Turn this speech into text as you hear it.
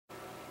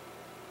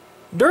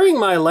During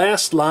my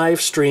last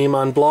live stream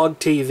on Blog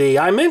TV,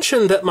 I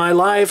mentioned that my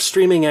live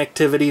streaming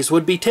activities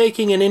would be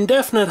taking an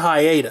indefinite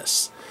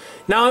hiatus.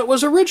 Now, it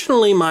was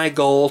originally my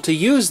goal to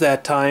use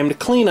that time to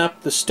clean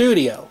up the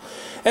studio,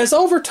 as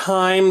over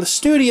time the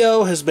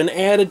studio has been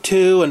added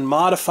to and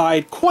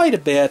modified quite a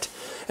bit,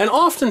 and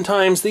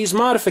oftentimes these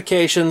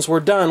modifications were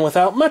done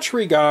without much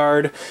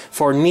regard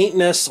for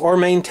neatness or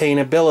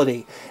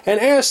maintainability, and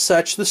as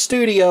such the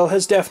studio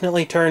has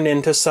definitely turned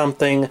into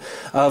something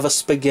of a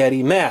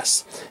spaghetti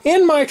mess.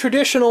 In my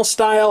traditional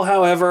style,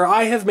 however,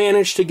 I have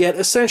managed to get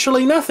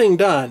essentially nothing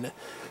done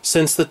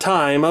since the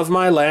time of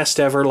my last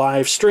ever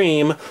live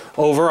stream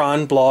over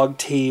on Blog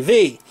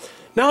TV.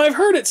 Now, I've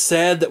heard it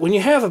said that when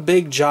you have a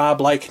big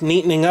job like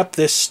neatening up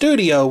this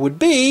studio would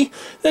be,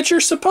 that you're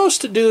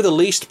supposed to do the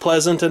least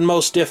pleasant and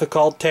most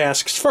difficult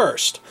tasks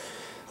first.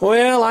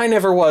 Well, I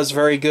never was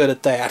very good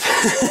at that.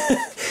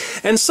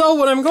 And so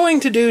what I'm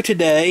going to do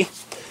today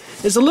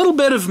is a little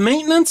bit of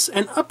maintenance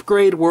and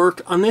upgrade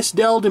work on this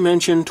Dell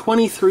Dimension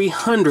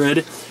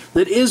 2300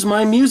 that is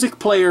my music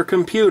player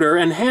computer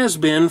and has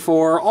been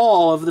for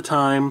all of the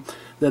time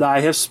that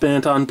I have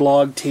spent on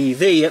Blog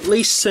TV, at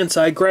least since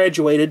I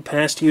graduated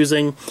past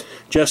using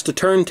just a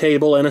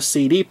turntable and a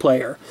CD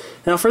player.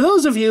 Now, for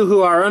those of you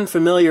who are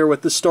unfamiliar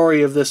with the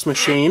story of this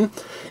machine,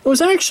 it was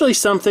actually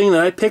something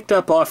that I picked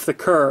up off the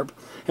curb.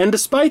 And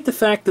despite the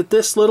fact that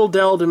this little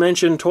Dell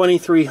Dimension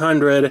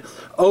 2300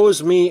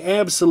 owes me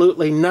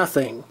absolutely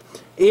nothing,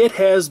 it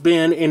has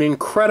been an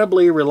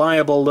incredibly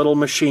reliable little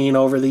machine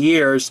over the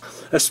years,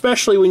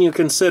 especially when you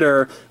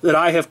consider that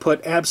I have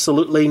put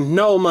absolutely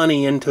no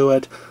money into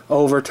it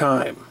over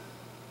time.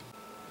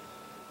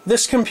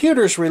 This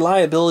computer's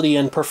reliability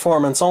and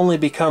performance only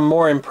become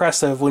more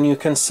impressive when you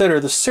consider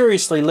the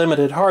seriously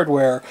limited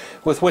hardware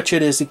with which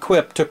it is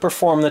equipped to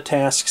perform the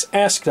tasks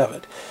asked of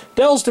it.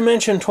 Dell's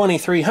Dimension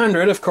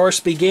 2300, of course,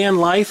 began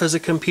life as a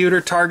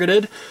computer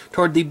targeted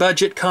toward the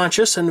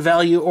budget-conscious and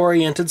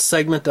value-oriented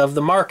segment of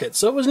the market,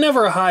 so it was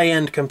never a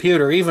high-end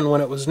computer, even when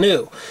it was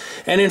new.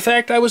 And in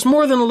fact, I was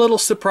more than a little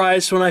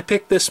surprised when I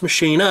picked this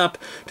machine up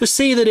to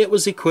see that it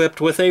was equipped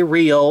with a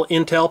real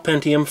Intel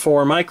Pentium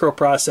 4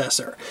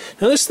 microprocessor.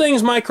 Now, this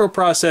thing's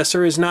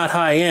microprocessor is not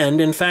high-end.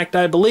 In fact,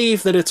 I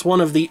believe that it's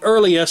one of the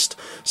earliest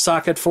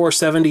Socket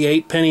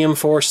 478 Pentium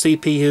 4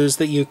 CPUs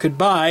that you could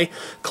buy,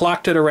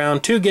 clocked at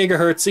around 2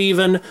 gigahertz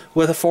even,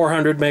 with a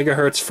 400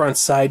 megahertz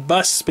front-side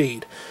bus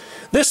speed.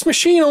 This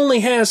machine only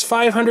has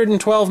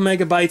 512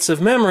 megabytes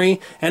of memory,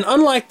 and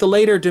unlike the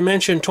later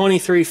Dimension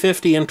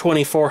 2350 and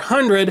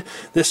 2400,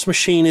 this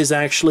machine is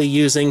actually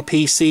using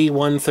PC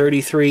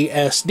 133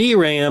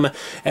 SDRAM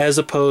as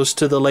opposed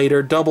to the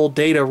later double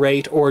data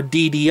rate or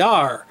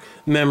DDR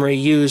memory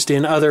used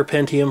in other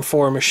Pentium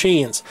 4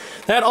 machines.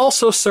 That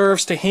also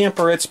serves to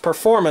hamper its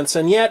performance,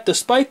 and yet,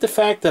 despite the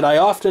fact that I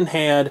often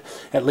had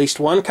at least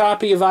one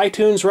copy of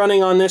iTunes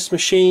running on this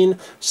machine,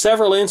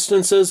 several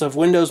instances of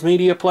Windows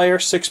Media Player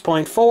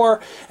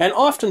 6.4, and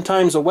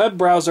oftentimes a web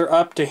browser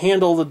up to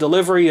handle the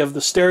delivery of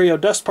the stereo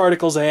dust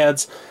particles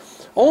ads,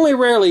 only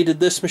rarely did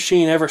this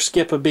machine ever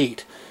skip a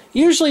beat.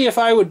 Usually if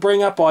I would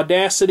bring up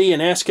Audacity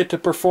and ask it to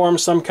perform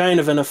some kind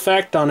of an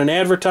effect on an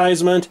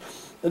advertisement,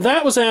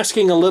 that was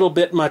asking a little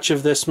bit much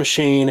of this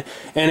machine,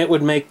 and it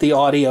would make the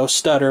audio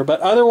stutter, but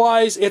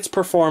otherwise its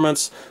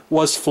performance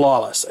was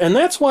flawless. And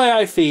that's why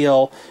I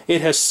feel it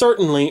has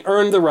certainly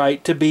earned the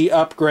right to be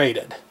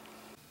upgraded.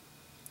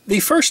 The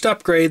first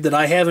upgrade that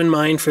I have in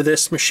mind for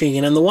this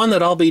machine, and the one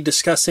that I'll be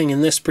discussing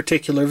in this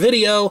particular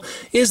video,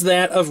 is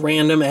that of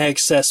random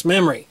access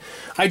memory.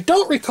 I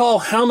don't recall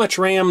how much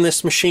RAM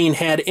this machine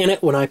had in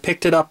it when I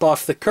picked it up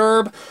off the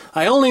curb.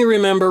 I only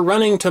remember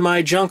running to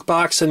my junk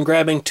box and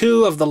grabbing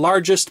two of the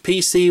largest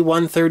PC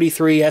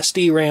 133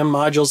 SDRAM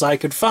modules I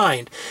could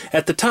find.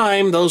 At the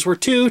time, those were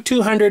two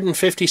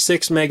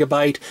 256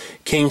 megabyte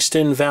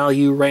Kingston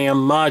Value RAM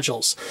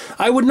modules.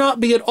 I would not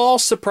be at all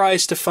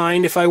surprised to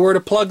find, if I were to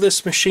plug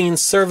this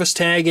machine's service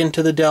tag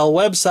into the Dell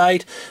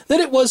website,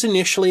 that it was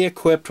initially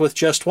equipped with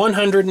just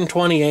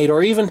 128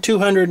 or even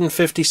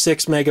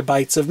 256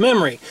 megabytes of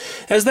memory,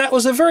 as that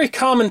was a very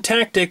common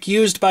tactic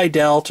used by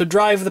Dell to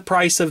drive the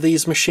price of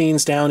these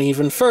machines down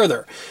even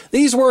further.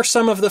 These were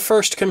some of the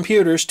first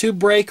computers to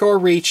break or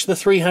reach the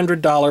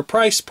 $300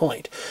 price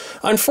point.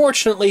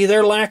 Unfortunately,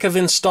 their lack of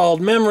installed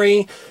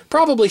memory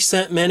probably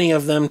sent many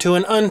of them to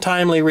an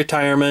untimely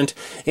retirement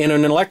in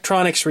an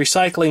electronics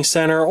recycling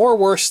center, or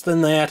worse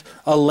than that,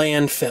 a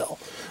landfill.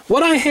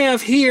 What I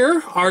have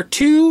here are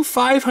two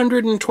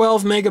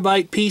 512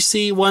 megabyte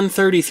PC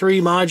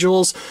 133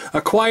 modules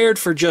acquired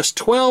for just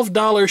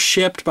 $12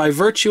 shipped by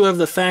virtue of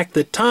the fact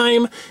that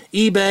Time,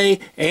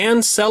 eBay,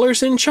 and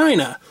sellers in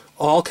China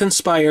all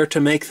conspire to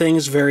make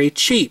things very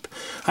cheap.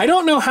 I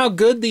don't know how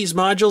good these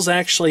modules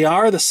actually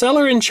are. The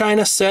seller in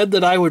China said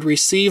that I would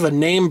receive a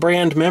name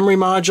brand memory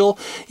module.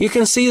 You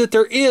can see that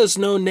there is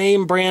no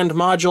name brand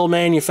module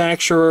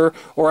manufacturer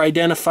or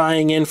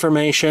identifying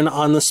information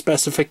on the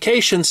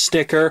specification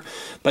sticker,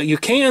 but you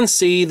can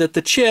see that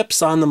the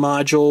chips on the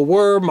module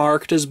were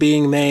marked as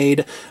being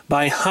made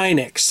by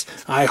Hynix.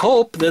 I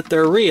hope that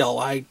they're real.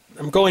 I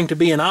I'm going to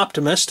be an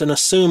optimist and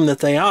assume that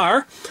they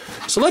are.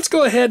 So let's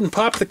go ahead and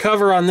pop the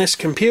cover on this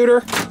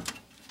computer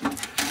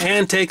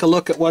and take a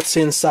look at what's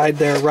inside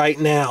there right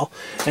now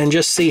and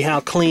just see how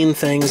clean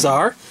things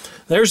are.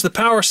 There's the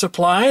power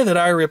supply that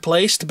I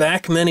replaced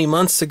back many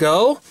months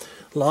ago,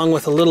 along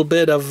with a little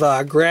bit of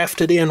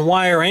grafted in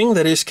wiring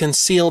that is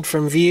concealed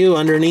from view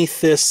underneath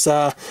this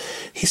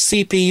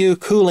CPU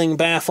cooling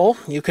baffle.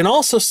 You can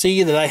also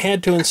see that I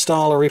had to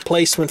install a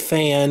replacement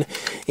fan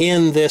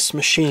in this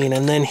machine.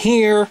 And then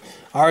here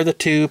are the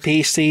two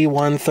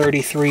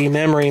PC133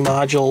 memory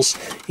modules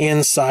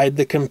inside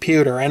the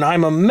computer. And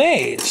I'm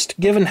amazed,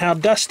 given how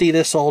dusty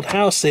this old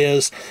house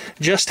is,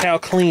 just how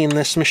clean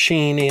this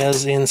machine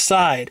is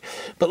inside.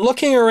 But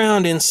looking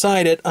around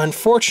inside it,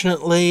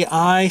 unfortunately,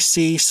 I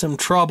see some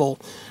trouble.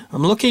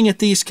 I'm looking at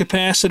these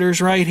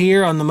capacitors right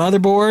here on the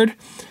motherboard,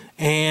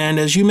 and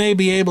as you may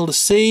be able to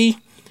see,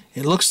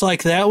 it looks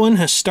like that one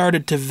has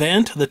started to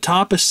vent. The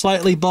top is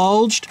slightly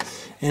bulged,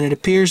 and it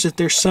appears that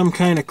there's some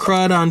kind of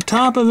crud on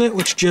top of it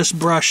which just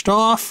brushed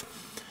off.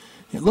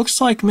 It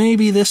looks like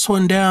maybe this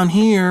one down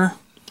here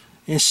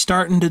is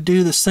starting to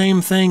do the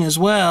same thing as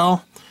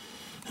well.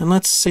 And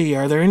let's see,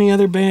 are there any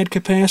other bad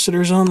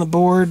capacitors on the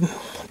board?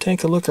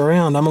 Take a look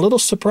around. I'm a little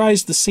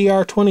surprised the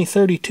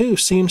CR2032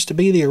 seems to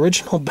be the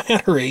original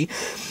battery.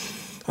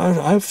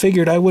 I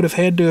figured I would have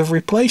had to have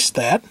replaced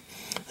that.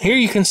 Here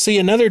you can see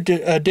another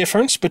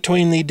difference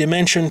between the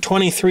Dimension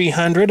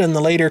 2300 and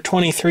the later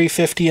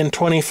 2350 and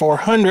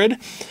 2400,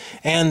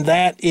 and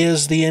that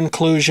is the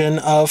inclusion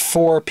of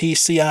 4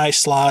 PCI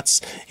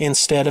slots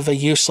instead of a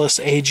useless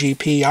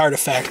AGP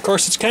artifact. Of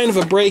course, it's kind of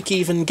a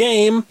break-even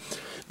game,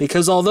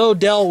 because although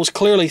Dell was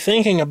clearly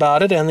thinking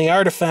about it and the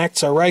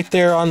artifacts are right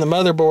there on the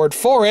motherboard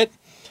for it,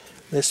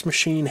 this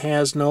machine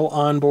has no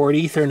onboard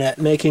Ethernet,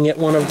 making it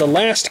one of the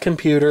last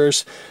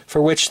computers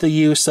for which the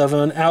use of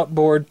an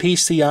outboard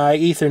PCI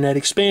Ethernet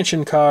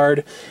expansion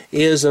card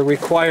is a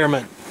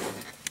requirement.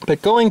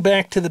 But going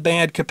back to the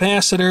bad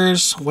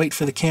capacitors, wait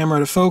for the camera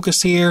to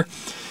focus here,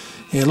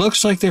 it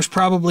looks like there's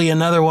probably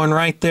another one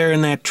right there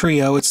in that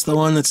trio. It's the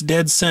one that's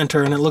dead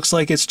center, and it looks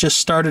like it's just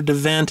started to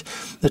vent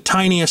the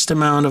tiniest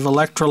amount of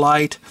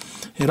electrolyte.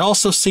 It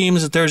also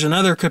seems that there's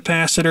another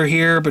capacitor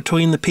here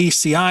between the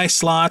PCI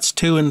slots,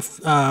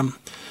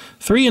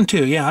 3 and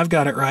 2, yeah, I've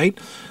got it right,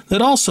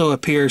 that also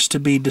appears to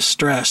be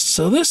distressed.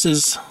 So this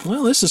is,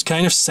 well, this is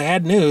kind of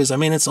sad news. I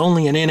mean, it's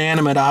only an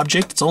inanimate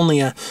object, it's only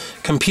a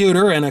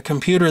computer, and a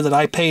computer that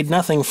I paid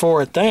nothing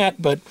for at that,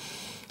 but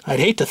I'd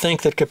hate to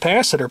think that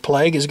capacitor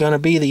plague is going to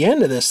be the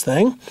end of this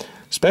thing,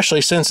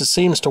 especially since it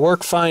seems to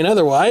work fine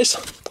otherwise.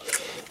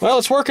 Well,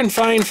 it's working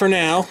fine for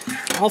now.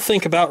 I'll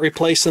think about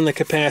replacing the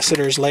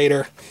capacitors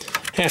later.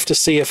 Have to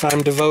see if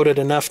I'm devoted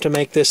enough to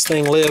make this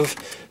thing live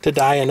to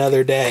die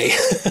another day.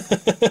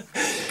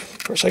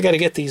 Of course, I got to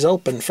get these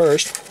open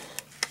first.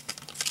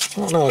 I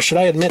don't know, should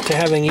I admit to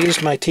having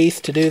used my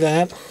teeth to do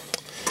that?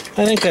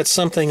 I think that's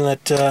something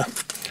that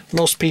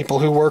most people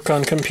who work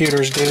on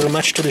computers do,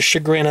 much to the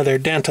chagrin of their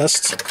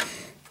dentists.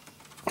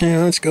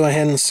 Now, let's go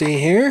ahead and see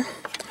here.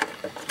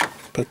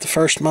 Put the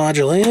first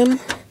module in.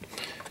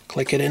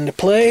 Click it into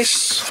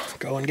place,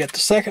 go and get the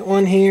second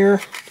one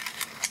here,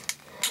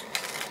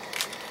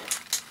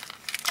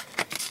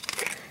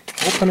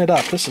 open it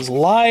up. This is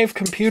live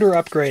computer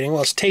upgrading,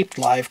 well, it's taped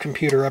live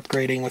computer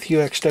upgrading with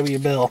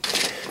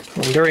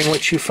uxwbill, during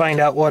which you find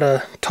out what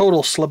a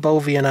total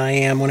Slobovian I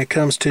am when it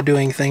comes to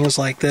doing things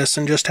like this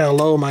and just how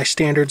low my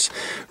standards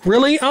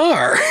really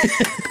are.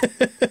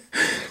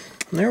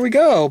 There we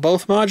go.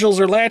 Both modules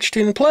are latched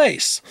in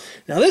place.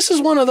 Now this is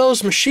one of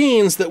those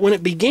machines that when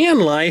it began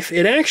life,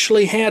 it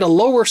actually had a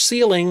lower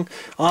ceiling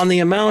on the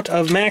amount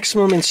of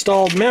maximum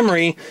installed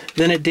memory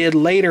than it did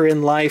later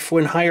in life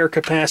when higher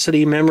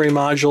capacity memory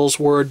modules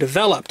were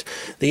developed.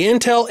 The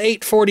Intel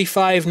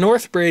 845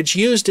 Northbridge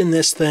used in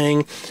this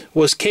thing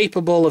was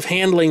capable of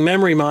handling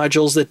memory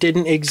modules that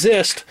didn't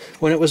exist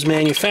when it was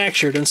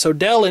manufactured. And so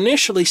Dell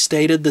initially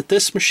stated that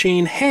this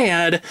machine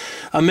had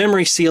a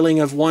memory ceiling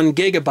of 1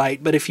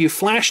 gigabyte, but if you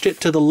flashed it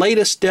to the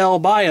latest Dell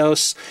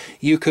BIOS,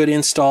 you could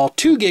install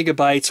 2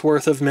 gigabytes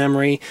worth of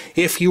memory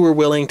if you were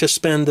willing to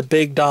spend the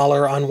big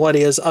dollar on what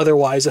is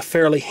otherwise a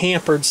fairly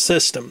hampered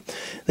system.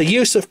 The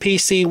use of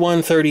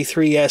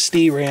PC133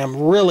 SD RAM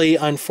really,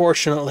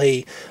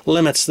 unfortunately,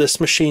 limits this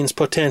machine's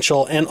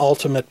potential and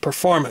ultimate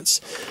performance.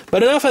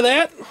 But enough of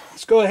that.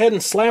 Let's go ahead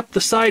and slap the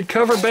side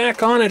cover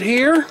back on it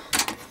here.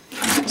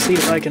 See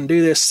if I can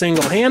do this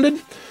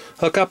single-handed.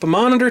 Hook up a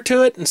monitor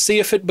to it and see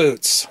if it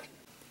boots.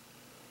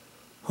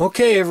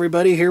 Okay,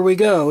 everybody, here we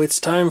go. It's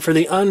time for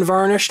the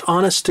unvarnished,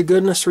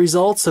 honest-to-goodness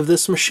results of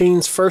this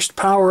machine's first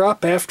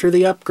power-up after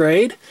the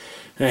upgrade.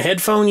 Now,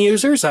 headphone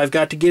users, I've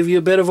got to give you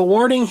a bit of a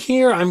warning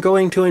here. I'm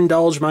going to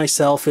indulge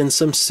myself in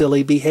some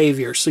silly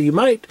behavior, so you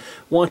might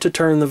want to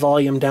turn the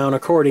volume down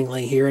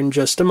accordingly here in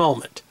just a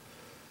moment.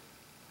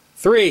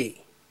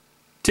 3,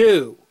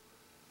 2,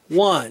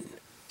 1.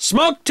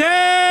 Smoke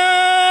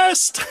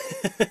test!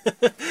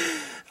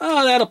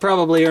 Oh, that'll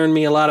probably earn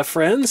me a lot of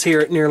friends here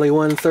at nearly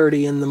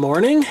 1:30 in the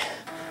morning.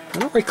 I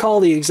don't recall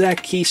the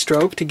exact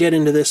keystroke to get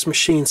into this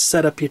machine's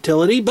setup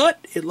utility, but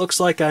it looks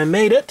like I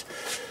made it.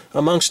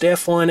 Amongst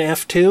F1,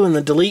 F2, and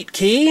the delete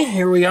key,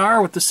 here we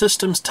are with the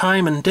system's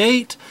time and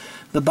date.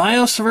 The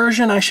BIOS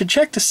version, I should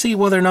check to see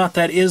whether or not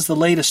that is the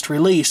latest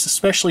release,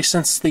 especially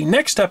since the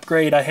next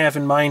upgrade I have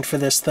in mind for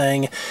this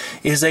thing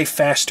is a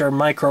faster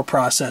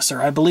microprocessor.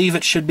 I believe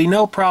it should be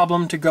no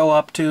problem to go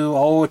up to,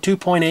 a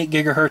 2.8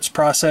 gigahertz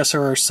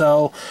processor or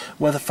so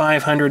with a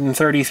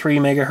 533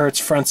 megahertz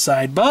front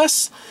side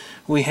bus.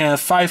 We have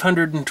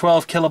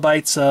 512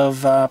 kilobytes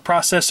of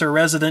processor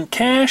resident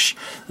cache,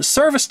 the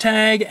service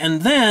tag,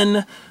 and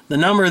then the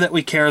number that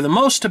we care the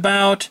most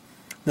about,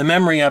 the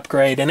memory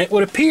upgrade. And it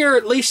would appear,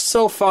 at least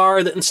so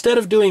far, that instead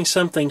of doing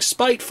something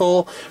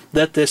spiteful,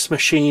 that this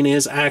machine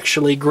is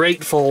actually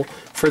grateful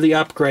for the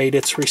upgrade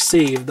it's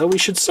received. Though we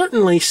should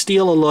certainly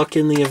steal a look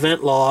in the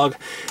event log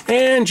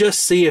and just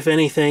see if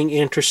anything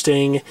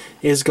interesting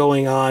is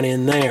going on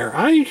in there.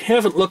 I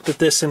haven't looked at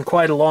this in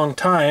quite a long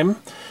time,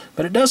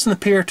 but it doesn't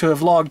appear to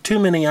have logged too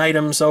many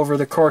items over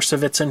the course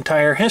of its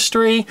entire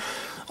history,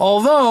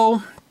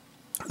 although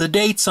the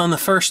dates on the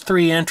first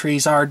 3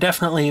 entries are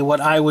definitely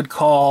what I would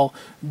call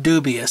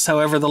dubious.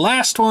 However, the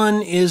last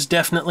one is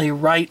definitely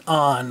right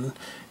on.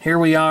 Here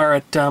we are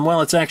at,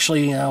 well, it's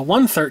actually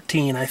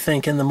 1:13, I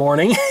think, in the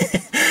morning,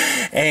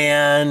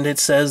 and it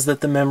says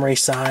that the memory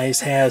size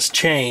has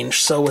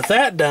changed. So with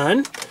that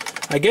done,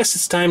 I guess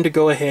it's time to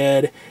go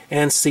ahead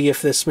and see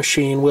if this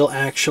machine will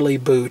actually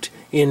boot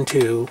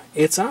into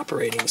its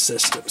operating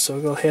system. So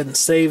we'll go ahead and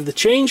save the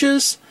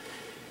changes,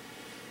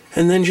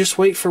 and then just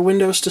wait for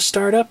Windows to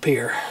start up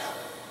here.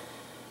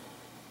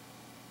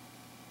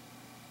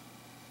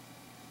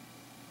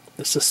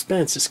 The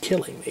suspense is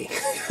killing me.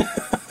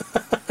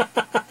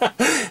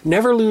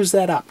 Never lose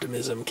that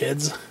optimism,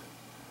 kids.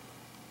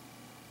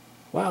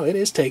 Wow, it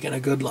is taking a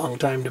good long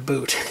time to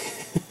boot.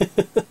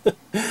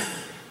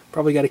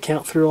 Probably got to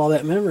count through all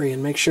that memory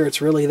and make sure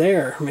it's really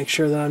there. Make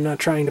sure that I'm not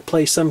trying to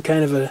play some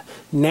kind of a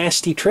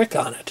nasty trick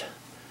on it.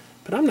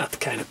 But I'm not the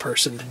kind of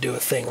person to do a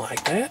thing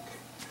like that.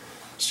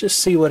 Let's just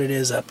see what it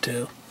is up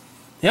to.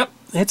 Yep,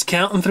 it's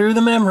counting through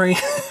the memory.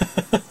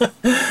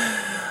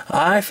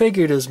 I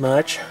figured as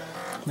much.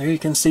 There you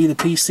can see the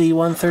PC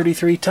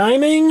 133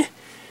 timing.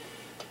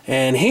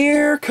 And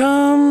here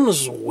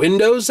comes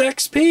Windows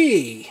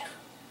XP.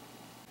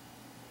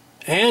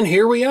 And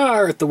here we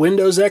are at the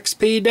Windows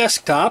XP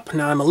desktop.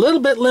 Now I'm a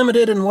little bit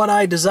limited in what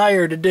I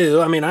desire to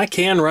do. I mean, I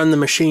can run the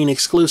machine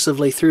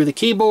exclusively through the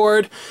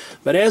keyboard,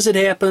 but as it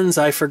happens,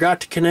 I forgot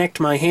to connect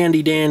my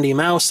handy-dandy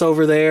mouse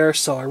over there,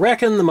 so I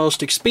reckon the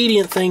most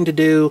expedient thing to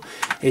do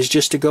is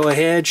just to go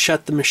ahead,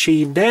 shut the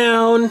machine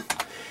down,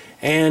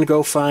 and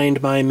go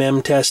find my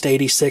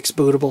memtest86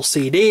 bootable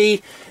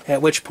CD,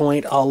 at which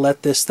point I'll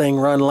let this thing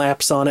run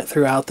laps on it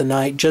throughout the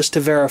night just to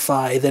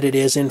verify that it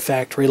is in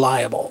fact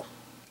reliable.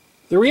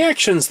 The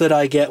reactions that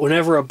I get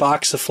whenever a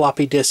box of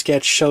floppy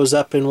diskettes shows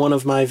up in one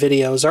of my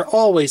videos are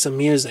always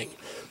amusing.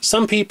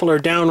 Some people are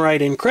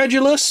downright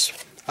incredulous,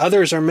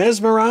 others are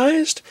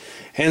mesmerized,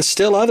 and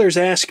still others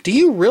ask, "Do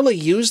you really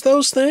use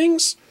those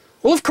things?"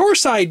 Well, of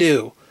course I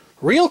do.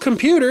 Real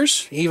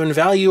computers, even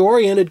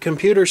value-oriented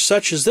computers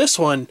such as this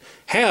one,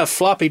 have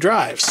floppy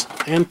drives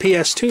and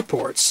PS2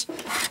 ports.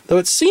 Though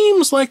it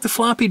seems like the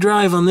floppy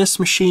drive on this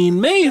machine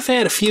may have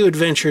had a few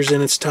adventures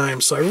in its time,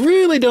 so I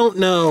really don't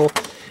know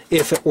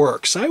if it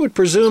works. I would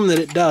presume that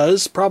it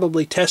does.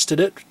 Probably tested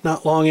it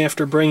not long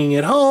after bringing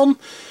it home,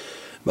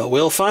 but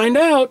we'll find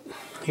out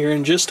here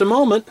in just a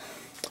moment.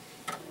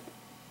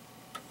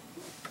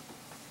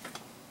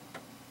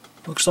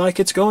 Looks like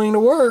it's going to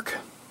work.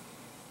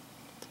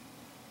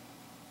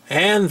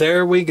 And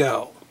there we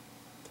go.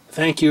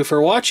 Thank you for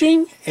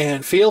watching,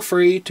 and feel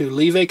free to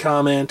leave a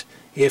comment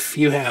if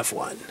you have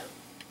one.